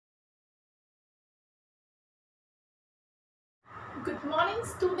Good morning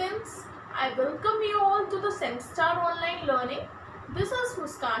students. I welcome you all to the Senstar online learning. This is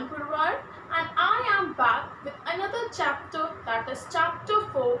Muskan Purwar and I am back with another chapter, that is chapter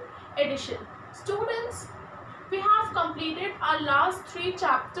 4 edition. Students, we have completed our last 3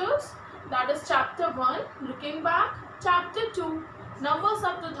 chapters, that is chapter 1 looking back, chapter 2 numbers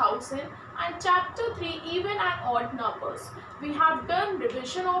up to 1000 and chapter 3 even and odd numbers. We have done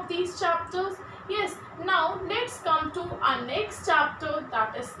revision of these chapters. Yes, now let's come to our next chapter,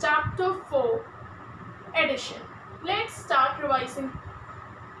 that is chapter 4 addition. Let's start revising.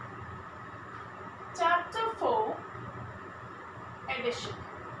 Chapter 4 addition.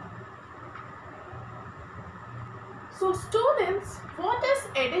 So students, what is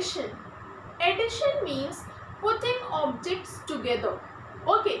addition? Addition means putting objects together.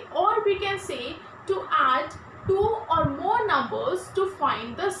 Okay, or we can say to add 2 or more numbers to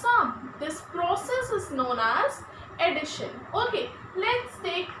find the sum. This process is known as addition. Okay, let's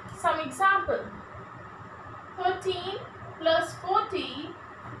take some example. 13 plus 40.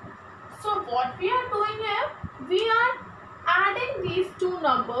 So what we are doing here? We are adding these 2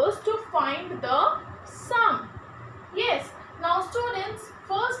 numbers to find the sum. Yes, now students,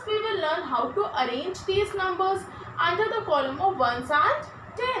 first we will learn how to arrange these numbers under the column of ones and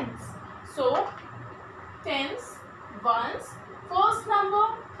tens. So, tens, ones, first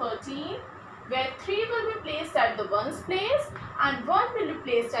number 13, where 3 will be placed at the ones place and 1 will be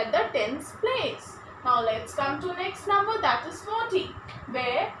placed at the tens place. Now let's come to next number, that is 40,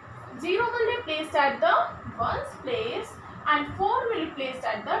 where 0 will be placed at the ones place and 4 will be placed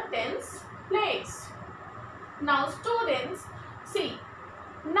at the tens place. Now students, see,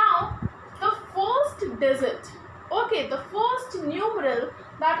 now the first digit, okay, the first numeral,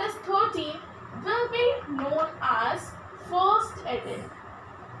 that is 13, will be known as first addend.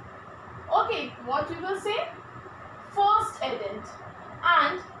 Okay, what we will say? First addend.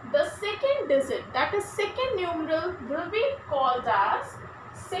 And the second digit, that is second numeral, will be called as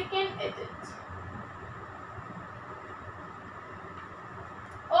second addend.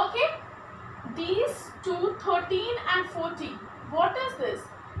 Okay, these two, 13 and 14, what is this?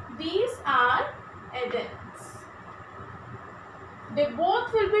 These are addends. They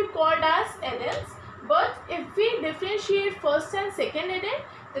both will be called as addends, but if we differentiate first and second addend,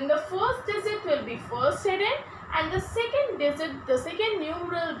 then the first digit will be first addend and the second digit, the second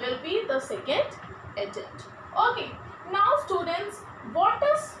numeral will be the second addend. Okay, now students, what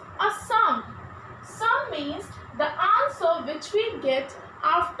is a sum? Sum means the answer which we get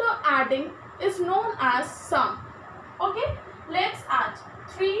after adding is known as sum. Okay, let's add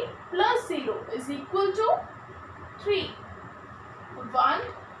 3 plus 0 is equal to 3. 1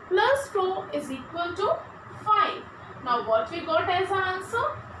 plus 4 is equal to 5. Now what we got as an answer?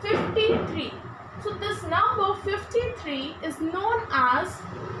 53. So this number 53 is known as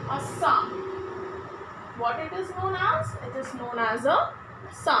a sum. What it is known as? It is known as a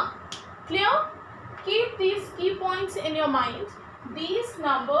sum. Clear? Keep these key points in your mind. These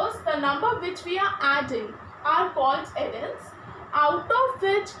numbers, the number which we are adding, are called addends, out of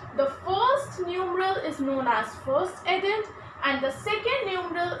which the first numeral is known as first addend and the second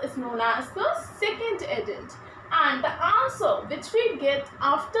numeral is known as the second addend. And the answer which we get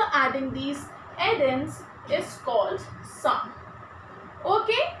after adding these addends is called sum.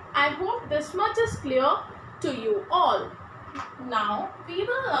 Okay, I hope this much is clear to you all. Now we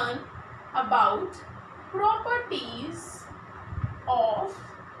will learn about properties of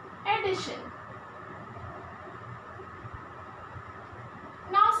addition.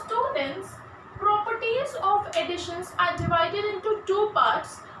 Now students, properties of additions are divided into 2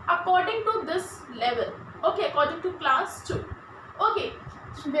 parts according to this level. Okay, according to class 2. Okay,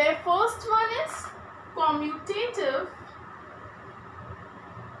 where first one is commutative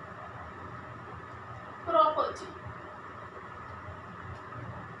property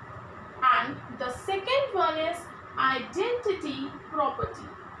and the second one is identity property.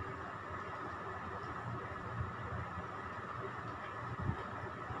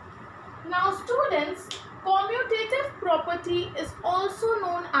 Now students, commutative property is also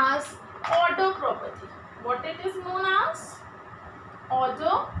known as order property. What it is known as?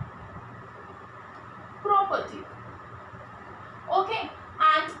 Order property. Okay,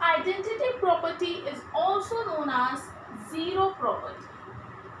 and identity property is also known as zero property.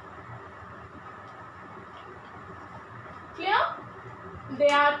 Clear?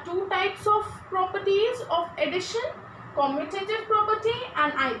 There are 2 types of properties of addition, commutative property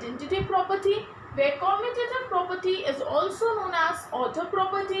and identity property, where commutative property is also known as order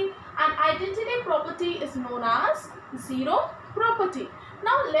property and identity property is known as zero property.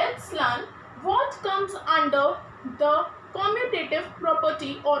 Now let's learn what comes under the commutative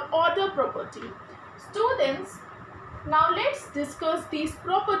property or order property. Students, now let's discuss these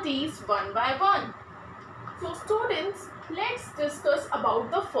properties one by one. So students, let's discuss about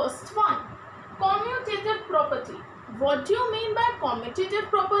the first one, commutative property. What do you mean by commutative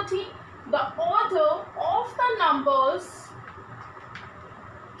property? The order of the numbers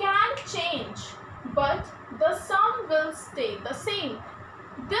can change, but the sum will stay the same.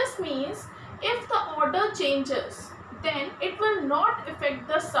 This means if the order changes, then it will not affect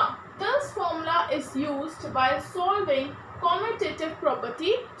the sum. This formula is used while solving commutative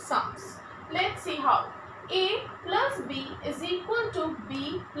property sums. Let's see how. A plus B is equal to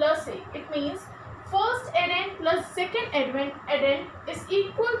B plus A. It means first addend plus second addend is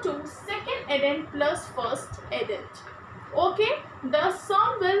equal to second addend plus first addend. Okay, the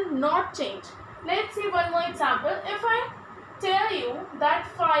sum will not change. Let's see one more example. If I tell you that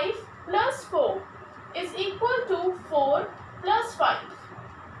 5 plus 4 is equal to 4 plus 5.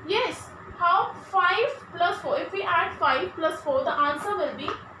 Yes, how 5 plus 4? If we add 5 plus 4, the answer will be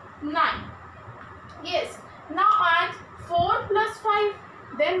 9. Yes, now add 4 plus 5.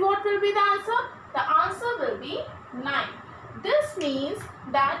 Then what will be the answer? The answer will be 9. This means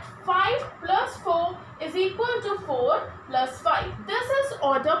that 5 plus 4 is equal to 4 plus 5. This is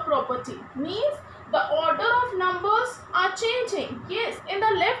order property. Means the order of numbers are changing. Yes, in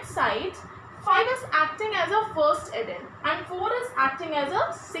the left side, 5 is acting as a first addend and 4 is acting as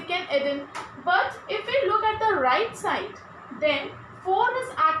a second addend. But if we look at the right side, then 4 is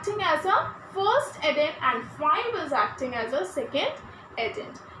acting as a first addend and 5 is acting as a second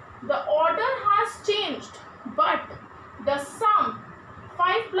addend. The order has changed, but the sum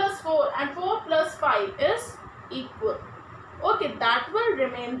 5 plus 4 and 4 plus 5 is equal. Okay, that will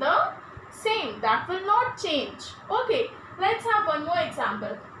remain the same. That will not change. Okay, let's have one more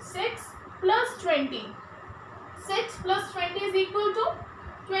example. 6 plus 20. 6 plus 20 is equal to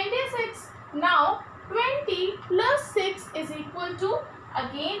 26. Now 20 plus 6 is equal to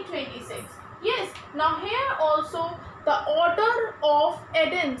again 26. Yes, now here also the order of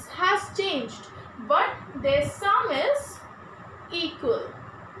addends has changed, but their sum is equal.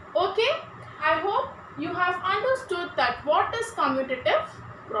 Okay, I hope you have understood that what is commutative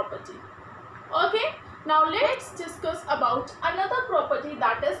property. Okay, now let's discuss about another property,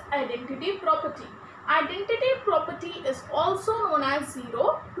 that is identity property. Identity property is also known as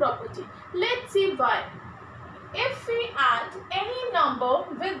zero property. Let's see why. If we add any number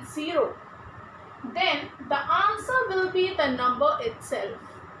with 0, then the answer will be the number itself.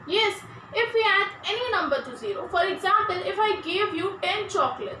 Yes, if we add any number to 0, for example, if I gave you 10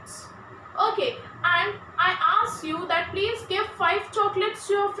 chocolates, okay, and I ask you that please give 5 chocolates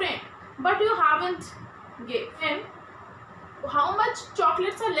to your friend, but you haven't given, how much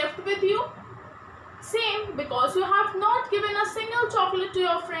chocolates are left with you? Same, because you have not given a single chocolate to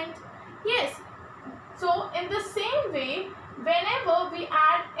your friend. Yes, so in the same way, whenever we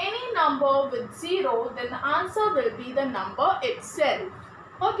add any number with 0, then the answer will be the number itself.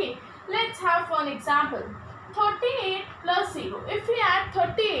 Okay, let's have one example. 38 plus 0. If we add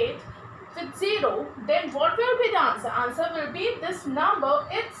 38 with 0, then what will be the answer? Answer will be this number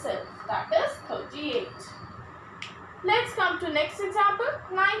itself, that is 38. Let's come to next example.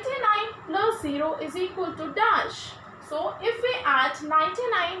 99 plus 0 is equal to dash. So if we add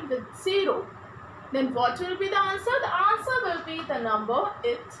 99 with 0, then what will be the answer? The answer will be the number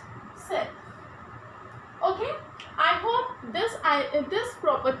itself. Okay, I hope this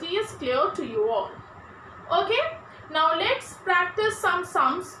property is clear to you all. Okay, now let's practice some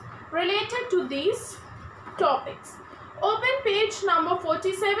sums related to these topics. Open page number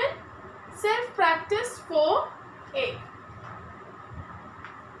 47, self-practice 4a.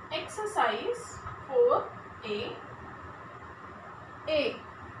 Exercise 4a.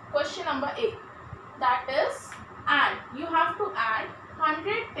 Question number A. That is, add. You have to add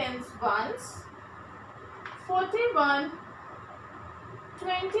 100 tens ones, 41,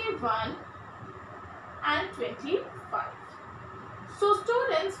 21 and 25. So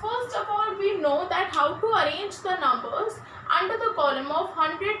students, first of all, we know that how to arrange the numbers under the column of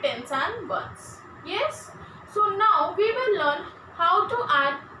 100 tens and ones. Yes. So now we will learn how to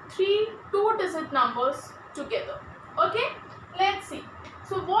add 3 two-digit numbers together. Okay. Let's see.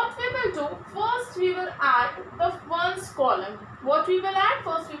 So what we will do, first we will add the ones column. What we will add?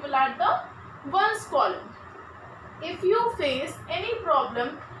 First we will add the ones column. If you face any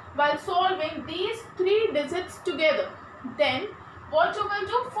problem while solving these 3 digits together, then what you will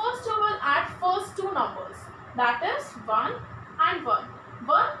do? First you will add first two numbers, that is 1 and 1. 1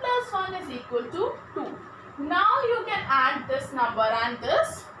 plus 1 is equal to 2. Now you can add this number and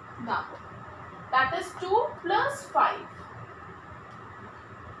this number, that is 2 plus 5.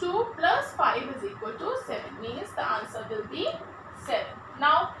 2 plus 5 is equal to 7. Means the answer will be 7.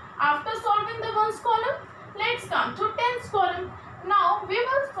 Now, after solving the ones column, let's come to tens column. Now, we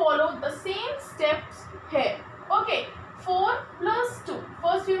will follow the same steps here. Okay, 4 plus 2.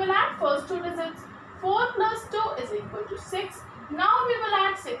 First, we will add first two digits. 4 plus 2 is equal to 6. Now, we will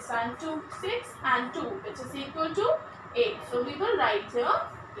add 6 and 2. 6 and 2, which is equal to 8. So, we will write here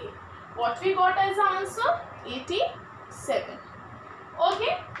 8. What we got as the answer? 87.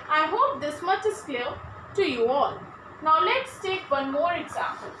 Okay, I hope this much is clear to you all. Now, let's take one more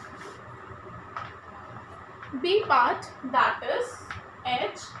example. B part, that is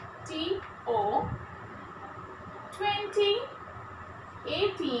H-T-O 20,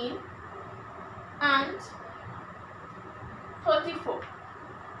 18 and 34.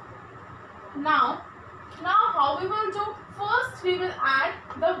 Now how we will do? First we will add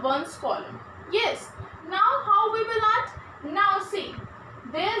the ones column. Yes. Now how we will add? Now see,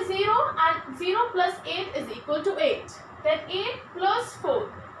 there is 0 and 0 plus 8 is equal to 8. Then 8 plus 4.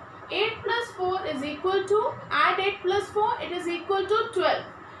 8 plus 4 is equal to, add 8 plus 4, it is equal to 12.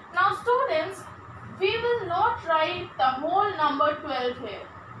 Now students, we will not write the whole number 12 here.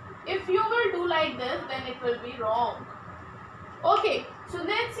 If you will do like this, then it will be wrong. Okay, so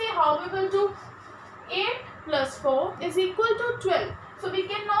let's see how we will do. 8 plus 4 is equal to 12. So we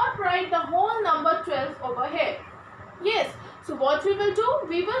cannot write the whole number 12 over here. Yes, so what we will do?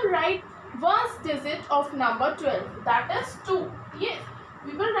 We will write ones digit of number 12. That is 2. Yes,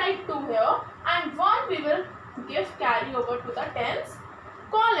 we will write 2 here and 1 we will give carry over to the tens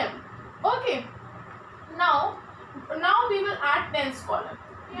column. Okay, now we will add tens column.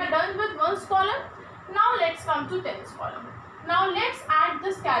 We are done with ones column. Now let's come to tens column. Now let's add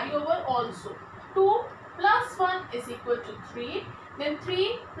this carry over also. 2 plus 1 is equal to 3. Then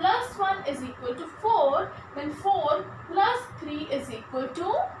 3 plus 1 is equal to 4. Then 4 plus 3 is equal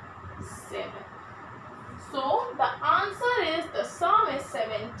to 7. So the answer is, the sum is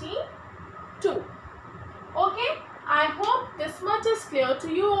 72. Okay, I hope this much is clear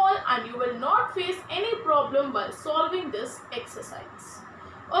to you all and you will not face any problem while solving this exercise.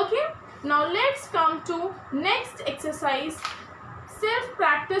 Okay, now let's come to next exercise, self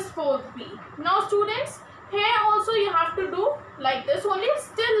practice 4B. Now students, here also you have to do like this only.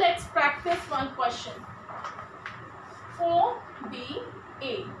 Still let's practice one question.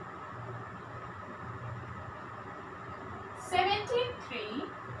 4BA. 73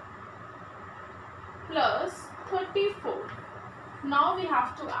 plus 34. Now we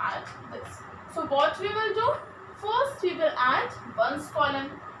have to add this. So what we will do? First we will add ones column.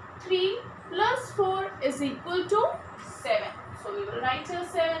 3 plus 4 is equal to 7. So we will write here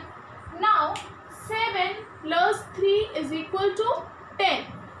 7. Now 7 plus 3 is equal to 10.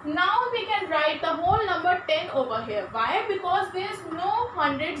 Now we can write the whole number 10 over here. Why? Because there is no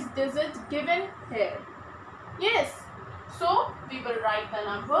hundreds digits given here. Yes. So we will write the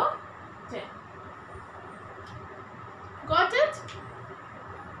number 10. Got it?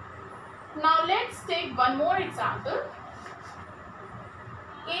 Now let's take one more example.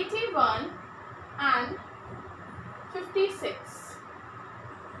 81 and 56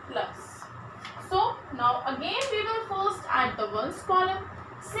 plus. So now again we will first add the ones column.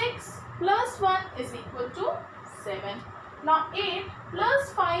 6 plus 1 is equal to 7. Now 8 plus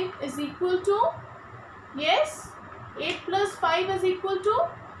 5 is equal to, yes, 8 plus 5 is equal to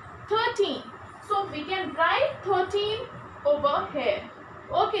 13. So we can write 13 over here.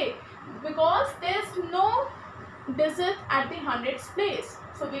 Okay, because there is no digit at the hundreds place.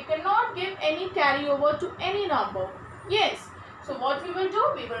 So we cannot give any carryover to any number. Yes. So what we will do?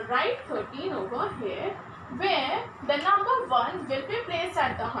 We will write 13 over here, where the number 1 will be placed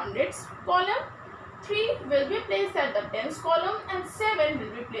at the hundreds column, 3 will be placed at the tens column and 7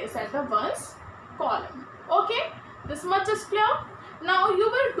 will be placed at the ones column. Okay. This much is clear. Now you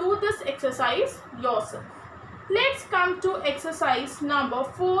will do this exercise yourself. Let's come to exercise number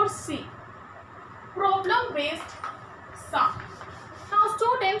 4C. Problem based sum. Now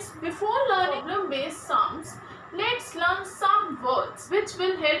students, before learning problem based sums, let's learn some words which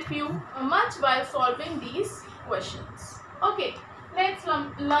will help you much while solving these questions. Okay, let's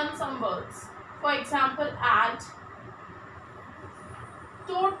learn some words. For example, add,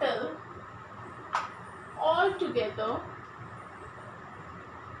 total, altogether,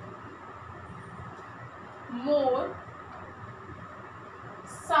 more,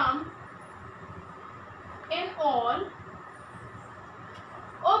 sum, in all.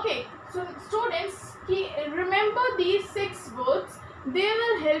 Okay, so students, remember these 6 words. They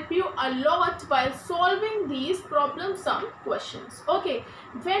will help you a lot while solving these problem sum questions. Okay,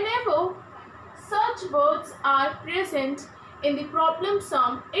 whenever such words are present in the problem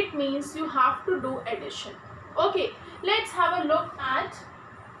sum, it means you have to do addition. Okay, let's have a look at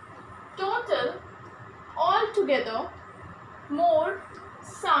total, altogether, more,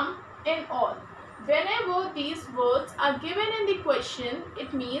 sum, in all. Whenever these words are given in the question,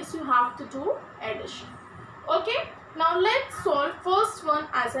 it means you have to do addition. Okay, now let's solve first one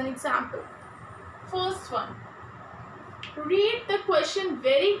as an example. First one, read the question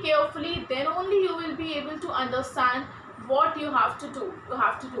very carefully, then only you will be able to understand what you have to do. You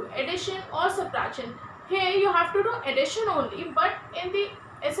have to do addition or subtraction. Here you have to do addition only, but in the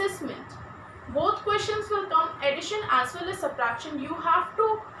assessment, both questions will come addition as well as subtraction. You have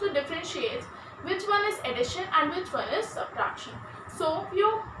to differentiate which one is addition and which one is subtraction. So if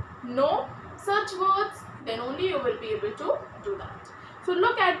you know such words, then only you will be able to do that. So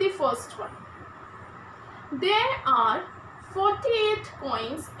look at the first one. There are 48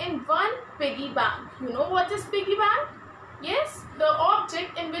 coins in one piggy bank. You know what is piggy bank? Yes, the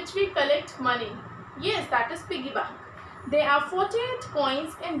object in which we collect money. Yes, that is piggy bank. There are 48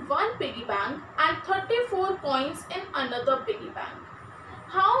 coins in one piggy bank and 34 coins in another piggy bank.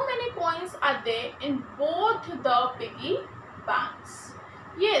 How many coins are there in both the piggy banks?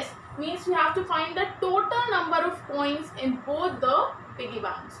 Yes, means we have to find the total number of coins in both the piggy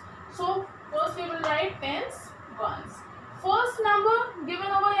banks. So first we will write tens, ones. First number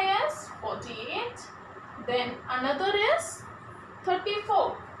given over here is 48. Then another is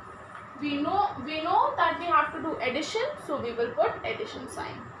 34. We know that we have to do addition, so we will put addition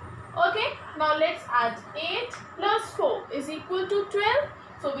sign. Okay, now let's add 8 plus 4 is equal to 12.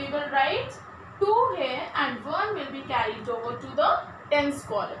 So we will write 2 here and 1 will be carried over to the tens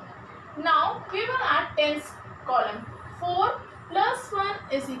column. Now we will add tens column. 4 plus 1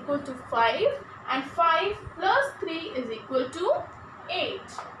 is equal to 5 and 5 plus 3 is equal to 8.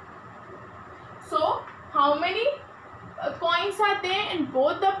 So how many coins are there in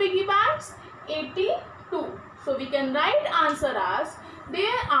both the piggy banks? 82. So we can write answer as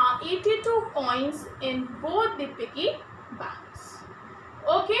there are 82 coins in both the piggy banks.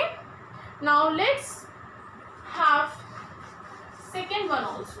 Okay. Now let's have second one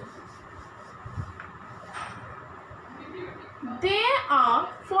also. There are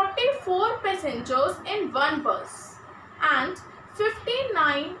 44 passengers in one bus and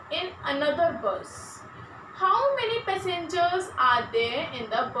 59 in another bus. How many passengers are there in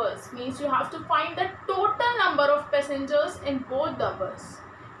the bus? Means you have to find the total number of passengers in both the bus.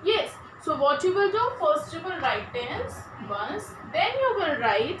 Yes. So what you will do? First you will write tens, ones. Then you will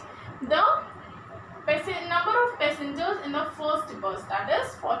write the number of passengers in the first bus, that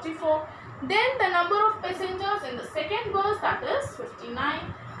is 44. Then the number of passengers in the second bus, that is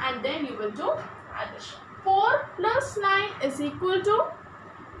 59. And then you will do addition. 4 plus 9 is equal to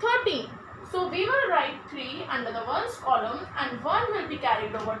 13. So we will write 3 under the ones column and 1 will be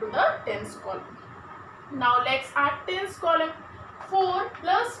carried over to the tens column. Now let's add tens column. 4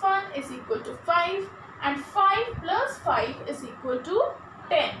 plus 1 is equal to 5 and 5 plus 5 is equal to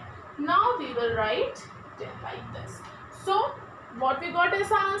 10. Now we will write 10 like this. So what we got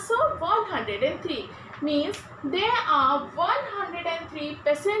is answer 103. Means there are 103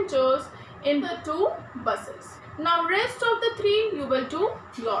 passengers in the two buses. Now rest of the 3 you will do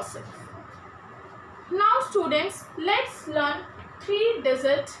yourself. Now students, let's learn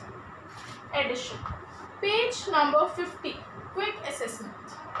 3-digit addition. Page number 50. Quick assessment.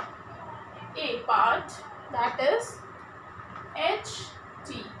 A part, that is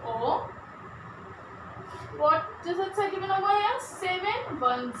H-T-O. What digits are given over here?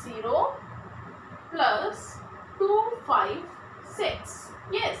 710 plus 256.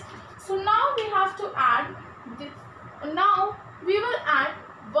 Yes. So now we have to add now we will add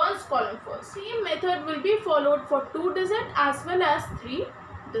ones column first. Same method will be followed for 2-digit as well as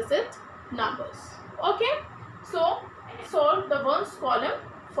 3-digit numbers. Okay. So solve the ones column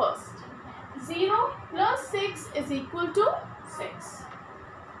first. 0 plus 6 is equal to 6.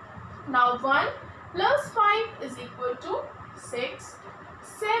 Now 1 plus 5 is equal to 6.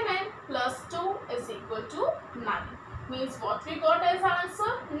 7 plus 2 is equal to 9. Means what we got as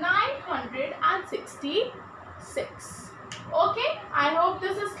answer? 966. Okay, I hope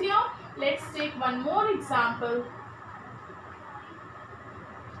this is clear. Let's take one more example.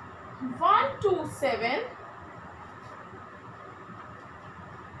 127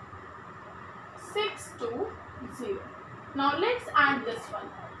 620. Now let's add this one.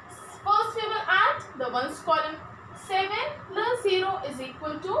 First we will add the ones column. 7 plus 0 is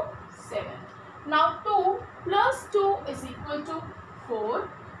equal to 7. Now 2 plus 2 is equal to 4.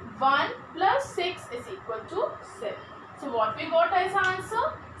 1 plus 6 is equal to 7. So what we got as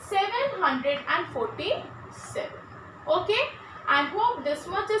answer? 747. Okay. I hope this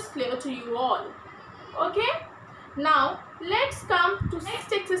much is clear to you all. Okay. Now let's come to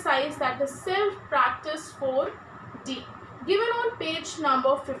next exercise, that is self practice 4D, given on page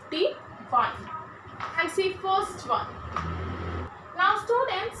number 51. And see first one. Now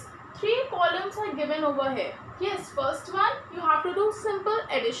students, 3 columns are given over here. Yes, first one you have to do simple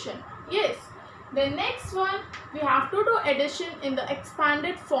addition. Yes. The next one we have to do addition in the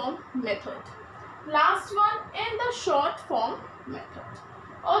expanded form method. Last one in the short form method.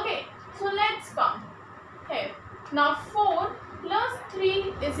 Okay, so let's come here. Now 4 plus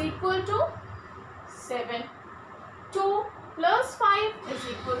 3 is equal to 7. 2 plus 5 is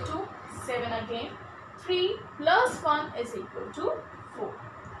equal to 7 again. 3 plus 1 is equal to 4.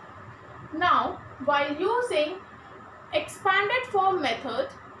 Now while using expanded form method,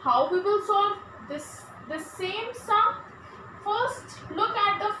 how we will solve the same sum? First look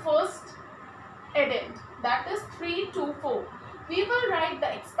at the first addend, that is 3, 2, 4. We will write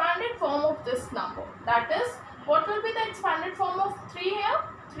the expanded form of this number. That is, what will be the expanded form of 3 here?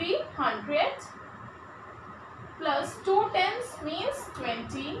 300 plus 2 tens means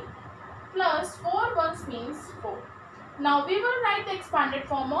 20 plus 4 ones means 4. Now we will write the expanded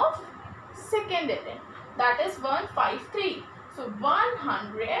form of second addend, that is 153. So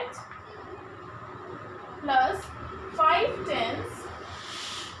 100 plus 5 tens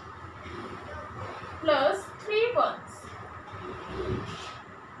plus 3 ones.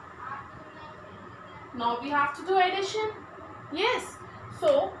 Now we have to do addition. Yes.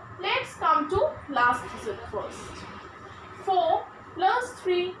 So let's come to last digit first. 4 plus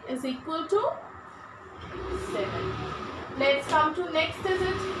 3 is equal to 7. Let's come to next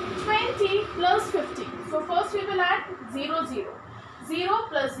digit. 20 plus 50. So first we will add 0, 0. 0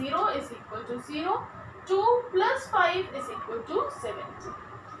 plus 0 is equal to 0. 2 plus 5 is equal to 70.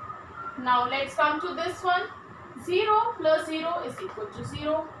 Now let's come to this one. 0 plus 0 is equal to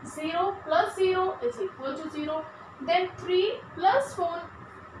 0. 0 plus 0 is equal to 0. Then 3 plus 4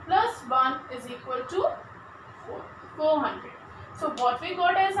 plus 1 is equal to 400. So what we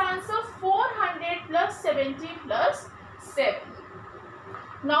got as answer? 400 plus 70 plus 7.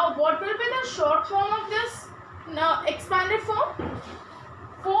 Now what will be the short form of this expanded form?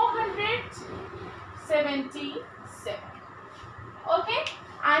 477. Okay.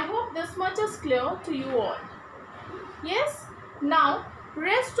 I hope this much is clear to you all. Yes. Now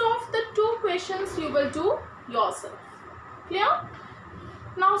rest of the 2 questions you will do yourself. Clear?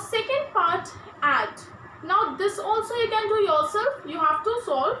 Now second part, add. Now this also you can do yourself. You have to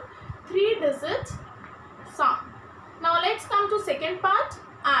solve 3-digit sum. Now let's come to second part,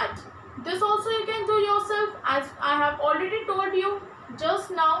 add. This also you can do yourself, as I have already told you just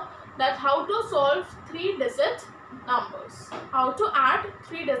now that how to solve 3-digit numbers. How to add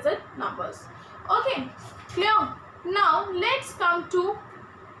 3-digit numbers. Okay, clear? Now let's come to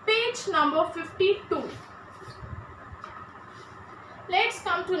page number 52. Let's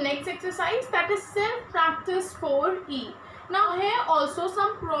come to next exercise, that is self practice 4E. Now here also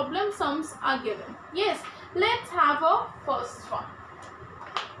some problem sums are given. Yes, let's have a first one.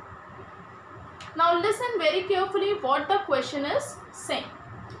 Now listen very carefully what the question is saying.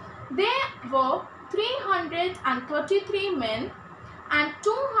 There were 333 men and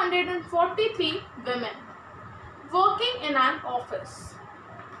 243 women working in an office.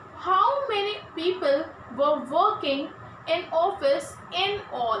 How many people were working in office in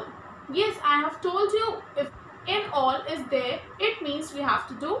all? Yes, I have told you if in all is there, it means we have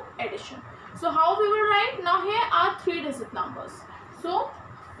to do addition. So how we will write? Now here are 3-digit numbers. So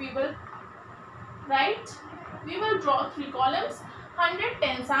we will write, we will draw 3 columns, 100,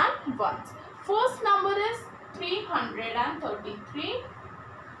 tens and ones. First number is 333.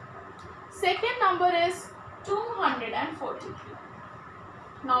 Second number is 243.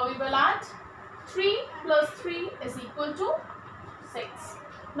 Now we will add 3 plus 3 is equal to 6.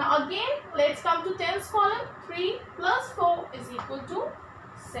 Now again let's come to tens column. 3 plus 4 is equal to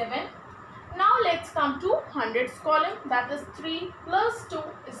 7. Now let's come to hundreds column, that is 3 plus 2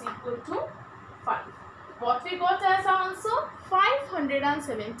 is equal to 5. What we got as answer?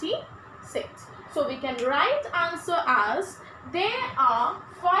 576. So we can write answer as there are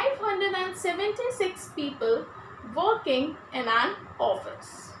 576 people working in an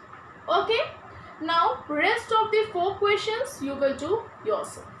office. Okay. Now rest of the 4 questions you will do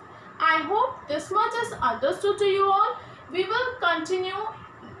yourself. I hope this much is understood to you all. We will continue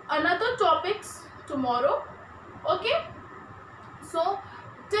another topics tomorrow. Okay. So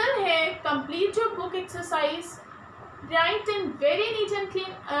till here complete your book exercise. Write in very neat and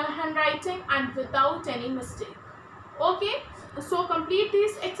clean handwriting and without any mistake. Okay. So complete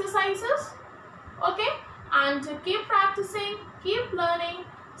these exercises. Okay. and keep practicing, keep learning,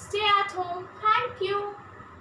 stay at home.